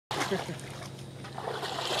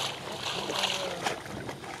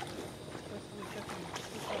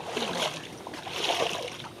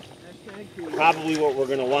Probably what we're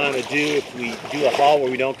going to want to do if we do a haul where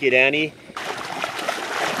we don't get any.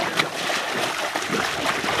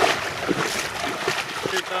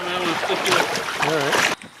 All right.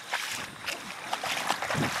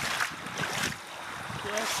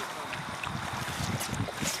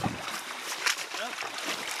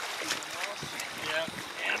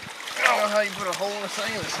 I don't know how you put a hole in a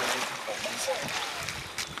sailor thing.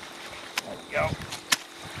 There we go.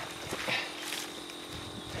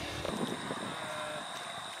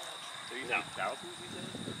 No.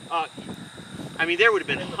 I mean, there would have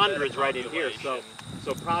been hundreds right in here, so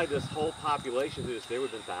probably this whole population, there would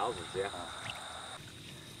have been thousands, yeah.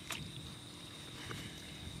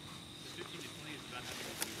 15 to 20 is about having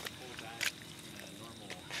to do the whole diet normal.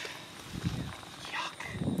 Yuck.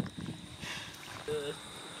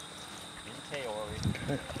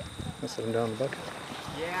 I'll set them down in the bucket.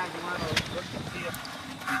 Yeah, you want to look and see if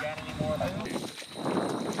you got any more of those.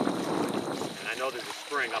 And I know there's a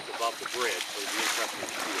spring up above the bridge, so it'd be interesting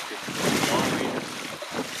to see if it's long range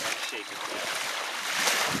shape is there.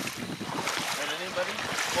 Did anybody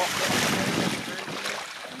walk down there?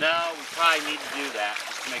 No, we probably need to do that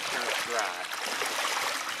just to make sure it's dry.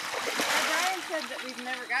 Brian said that we've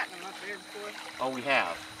never gotten them up there before. Oh, we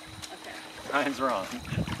have. Okay. Brian's wrong.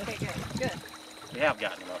 Okay, good. Good. We have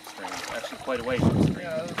gotten them upstream, actually quite a ways upstream.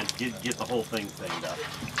 Yeah. Get the whole thing thinned up.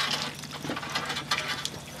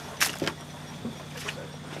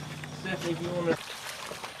 Stephanie, if you want to...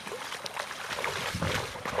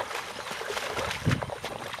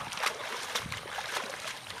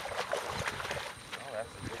 Oh,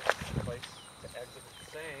 that's a good place to exit the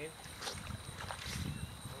seine.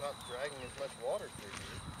 I'm not dragging as much water through here.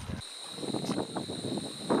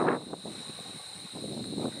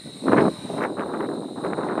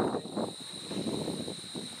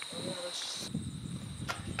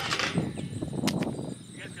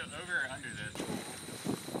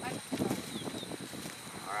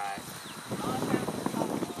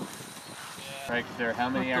 Right there, how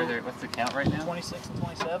many are there? What's the count right now? 26 and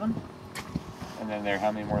 27. And then there, how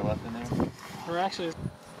many more left in there? We're actually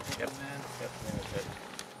Yep.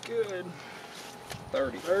 good.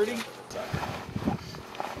 30. 30.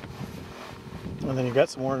 And then you got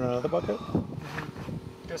some more in another bucket?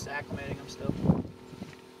 Just acclimating them still.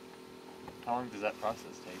 How long does that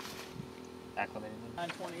process take? Acclimating them?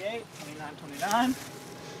 928, 29, 29.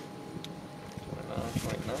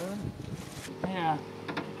 29. Yeah.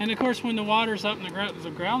 And of course, when the water's up in the ground, the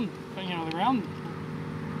ground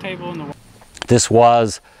table in the water. This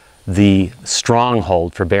was the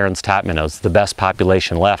stronghold for Barrens Topminnows, the best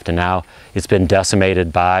population left, and now it's been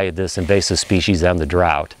decimated by this invasive species and the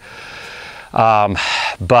drought.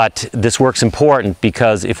 But this work's important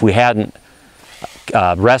because if we hadn't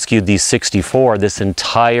rescued these 64, this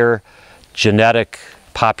entire genetic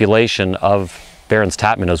population of Barrens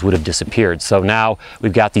Topminnows would have disappeared. So now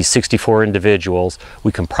we've got these 64 individuals,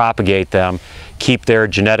 we can propagate them, keep their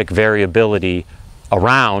genetic variability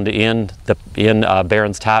around in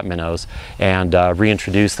Barrens Topminnows, and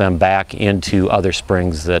reintroduce them back into other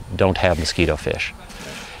springs that don't have mosquito fish.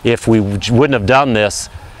 If we wouldn't have done this,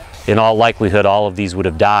 in all likelihood all of these would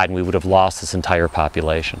have died and we would have lost this entire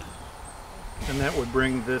population. And that would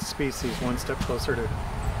bring this species one step closer to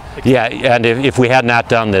extinction. Yeah, and if we had not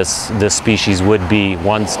done this, this species would be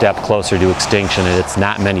one step closer to extinction, and it's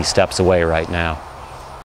not many steps away right now.